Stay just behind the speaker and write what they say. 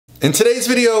In today's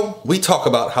video, we talk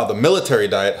about how the military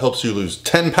diet helps you lose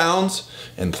 10 pounds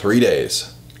in 3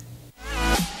 days.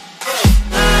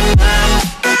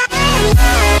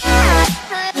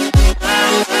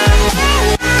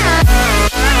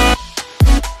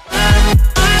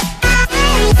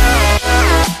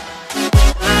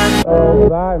 All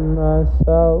by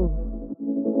myself.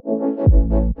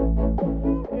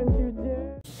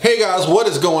 Hey guys, what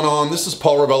is going on? This is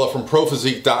Paul Ravella from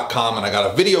ProPhysique.com, and I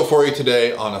got a video for you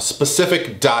today on a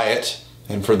specific diet.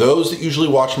 And for those that usually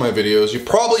watch my videos, you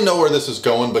probably know where this is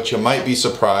going, but you might be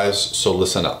surprised, so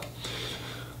listen up.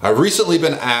 I've recently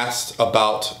been asked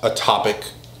about a topic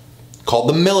called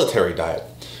the military diet.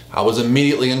 I was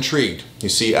immediately intrigued. You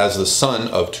see, as the son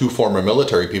of two former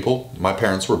military people, my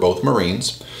parents were both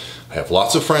Marines. I have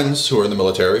lots of friends who are in the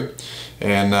military.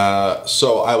 And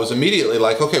so I was immediately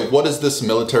like, okay, what is this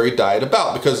military diet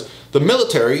about? Because the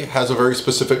military has a very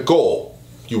specific goal.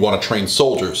 You want to train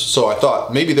soldiers. So I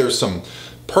thought maybe there's some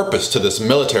purpose to this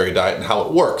military diet and how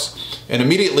it works. And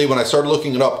immediately when I started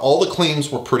looking it up, all the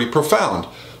claims were pretty profound.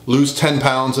 Lose 10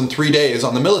 pounds in 3 days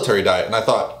on the military diet. And I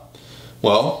thought,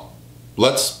 well,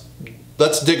 let's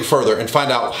dig further and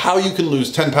find out how you can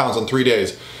lose 10 pounds in 3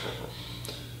 days.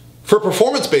 For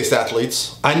performance-based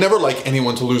athletes, I never like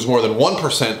anyone to lose more than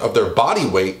 1% of their body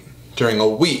weight during a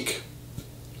week.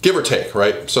 Give or take,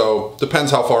 right? So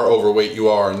depends how far overweight you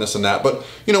are and this and that. But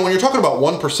you know, when you're talking about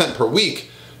 1% per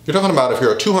week, you're talking about if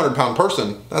you're a 200-pound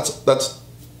person, that's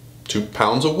 2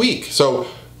 pounds a week. So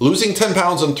losing 10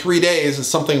 pounds in 3 days is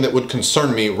something that would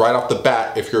concern me right off the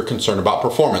bat if you're concerned about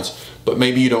performance. But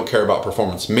maybe you don't care about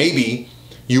performance. Maybe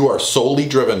you are solely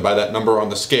driven by that number on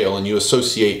the scale and you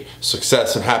associate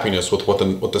success and happiness with what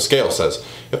the scale says.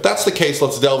 If that's the case,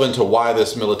 let's delve into why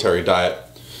this military diet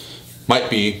might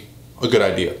be a good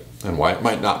idea and why it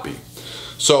might not be.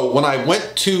 So when I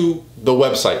went to the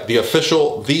website, the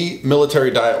official The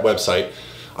Military Diet website,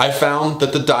 I found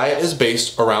that the diet is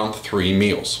based around 3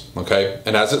 meals, okay?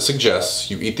 And as it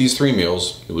suggests, you eat these 3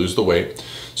 meals, you lose the weight.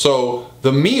 So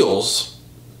the meals,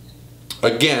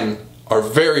 again, are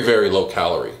very, very low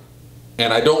calorie.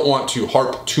 And I don't want to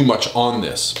harp too much on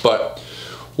this, but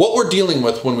what we're dealing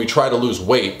with when we try to lose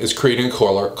weight is creating a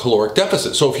caloric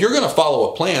deficit. So if you're gonna follow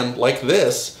a plan like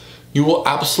this, you will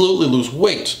absolutely lose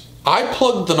weight. I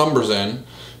plugged the numbers in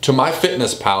to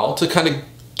MyFitnessPal to kind of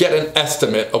get an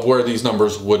estimate of where these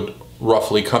numbers would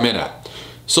roughly come in at.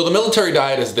 So the military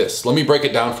diet is this. Let me break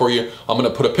it down for you. I'm gonna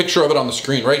put a picture of it on the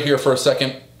screen right here for a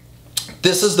second.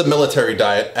 This is the military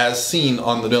diet as seen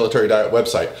on the military diet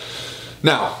website.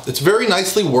 Now, it's very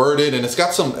nicely worded and it's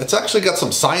actually got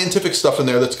some scientific stuff in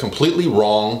there that's completely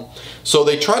wrong. So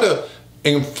they try to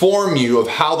inform you of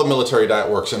how the military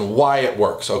diet works and why it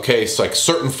works, okay? It's like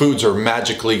certain foods are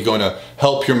magically going to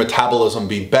help your metabolism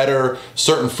be better.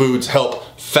 Certain foods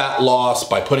help fat loss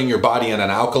by putting your body in an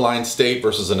alkaline state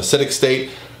versus an acidic state.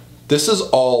 This is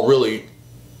all really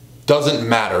doesn't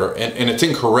matter and it's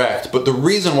incorrect, but the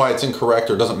reason why it's incorrect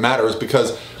or doesn't matter is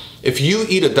because if you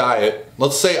eat a diet,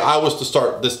 let's say I was to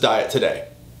start this diet today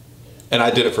and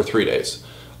I did it for 3 days.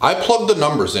 I plugged the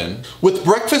numbers in, with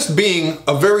breakfast being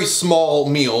a very small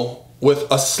meal with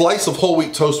a slice of whole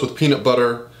wheat toast with peanut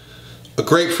butter, a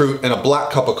grapefruit, and a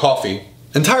black cup of coffee.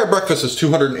 Entire breakfast is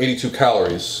 282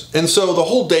 calories, and so the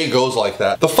whole day goes like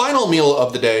that. The final meal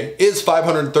of the day is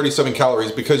 537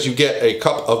 calories because you get a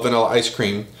cup of vanilla ice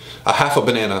cream, a half a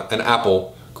banana, an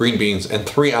apple, green beans, and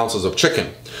 3 ounces of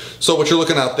chicken. So what you're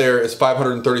looking at there is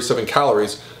 537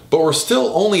 calories, but we're still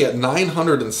only at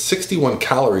 961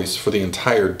 calories for the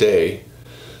entire day,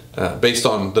 based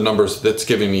on the numbers that's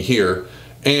giving me here.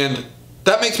 And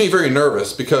that makes me very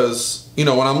nervous because, you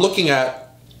know, when I'm looking at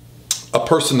a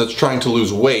person that's trying to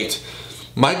lose weight,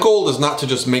 my goal is not to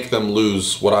just make them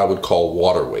lose what I would call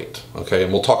water weight, okay?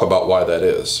 And we'll talk about why that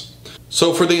is.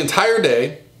 So for the entire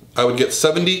day, I would get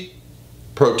 70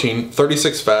 protein,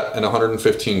 36 fat, and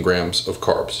 115 grams of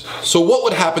carbs. So what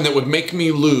would happen that would make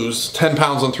me lose 10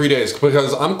 pounds in 3 days?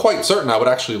 Because I'm quite certain I would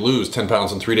actually lose 10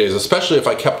 pounds in 3 days, especially if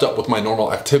I kept up with my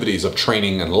normal activities of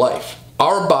training and life.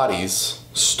 Our bodies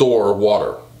store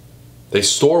water. They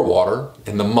store water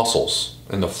in the muscles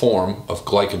in the form of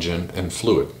glycogen and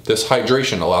fluid. This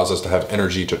hydration allows us to have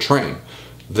energy to train.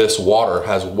 This water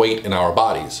has weight in our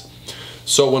bodies.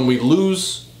 So when we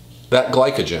lose that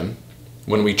glycogen,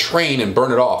 when we train and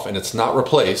burn it off and it's not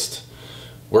replaced,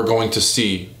 we're going to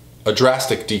see a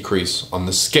drastic decrease on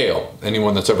the scale.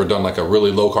 Anyone that's ever done like a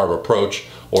really low carb approach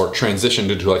or transitioned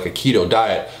into like a keto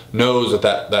diet knows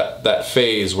that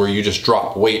phase where you just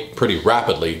drop weight pretty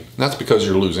rapidly. And that's because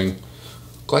you're losing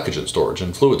glycogen storage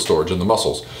and fluid storage in the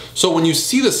muscles. So when you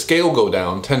see the scale go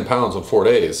down 10 pounds in 4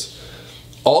 days,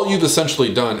 all you've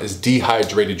essentially done is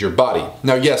dehydrated your body.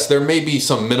 Now, yes, there may be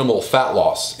some minimal fat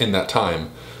loss in that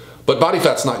time, but body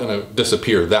fat's not going to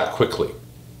disappear that quickly.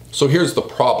 So here's the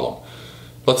problem.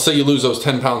 Let's say you lose those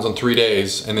 10 pounds in 3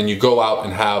 days, and then you go out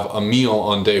and have a meal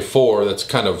on day 4 that's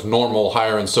kind of normal,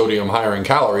 higher in sodium, higher in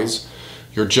calories.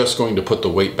 You're just going to put the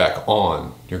weight back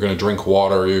on. You're going to drink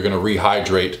water, you're going to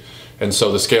rehydrate, and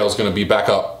so the scale is going to be back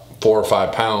up 4 or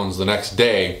 5 pounds the next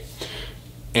day.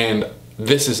 And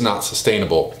this is not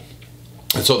sustainable.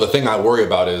 And so the thing I worry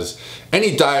about is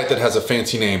any diet that has a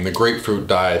fancy name, the grapefruit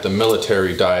diet, the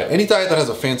military diet, any diet that has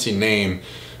a fancy name,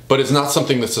 but it's not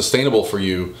something that's sustainable for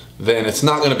you, then it's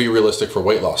not going to be realistic for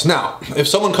weight loss. Now, if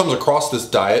someone comes across this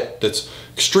diet that's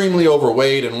extremely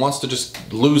overweight and wants to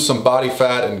just lose some body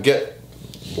fat and get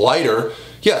lighter,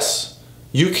 yes,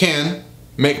 you can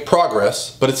make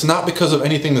progress, but it's not because of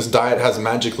anything this diet has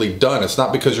magically done. It's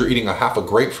not because you're eating a half a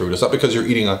grapefruit. It's not because you're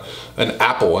eating an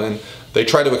apple. And they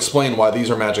try to explain why these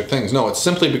are magic things. No, it's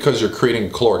simply because you're creating a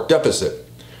caloric deficit.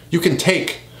 You can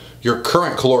take your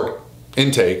current caloric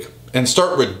intake and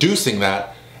start reducing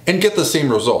that and get the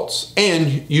same results,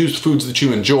 and use foods that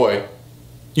you enjoy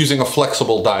using a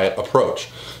flexible diet approach.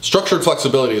 Structured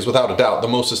flexibility is without a doubt the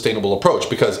most sustainable approach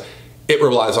because it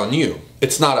relies on you.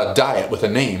 It's not a diet with a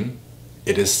name.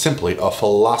 It is simply a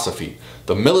philosophy.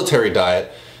 The military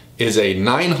diet is a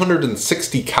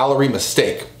 960 calorie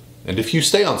mistake. And if you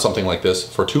stay on something like this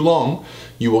for too long,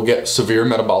 you will get severe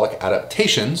metabolic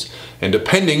adaptations. And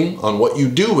depending on what you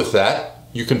do with that,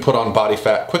 you can put on body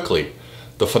fat quickly.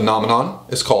 The phenomenon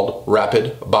is called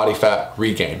rapid body fat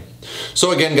regain.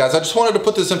 So again, guys, I just wanted to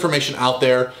put this information out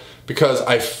there because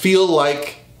I feel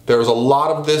like there's a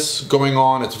lot of this going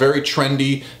on. It's very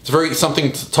trendy. It's very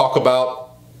something to talk about.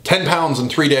 10 pounds in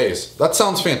 3 days. That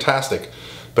sounds fantastic.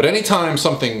 But anytime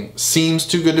something seems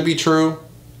too good to be true,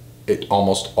 it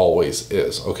almost always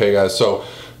is. Okay, guys? So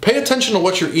pay attention to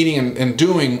what you're eating and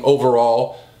doing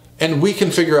overall, and we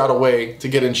can figure out a way to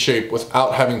get in shape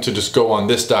without having to just go on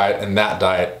this diet and that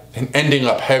diet and ending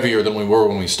up heavier than we were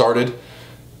when we started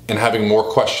and having more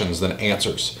questions than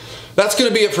answers. That's going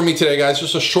to be it for me today, guys.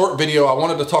 Just a short video. I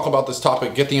wanted to talk about this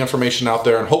topic, get the information out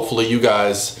there, and hopefully you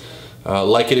guys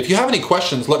like it. If you have any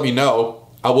questions, let me know.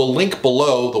 I will link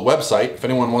below the website if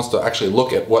anyone wants to actually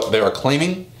look at what they are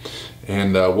claiming,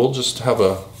 and we'll just have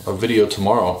a video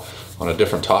tomorrow on a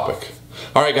different topic.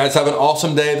 All right, guys, have an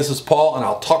awesome day. This is Paul, and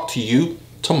I'll talk to you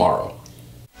tomorrow.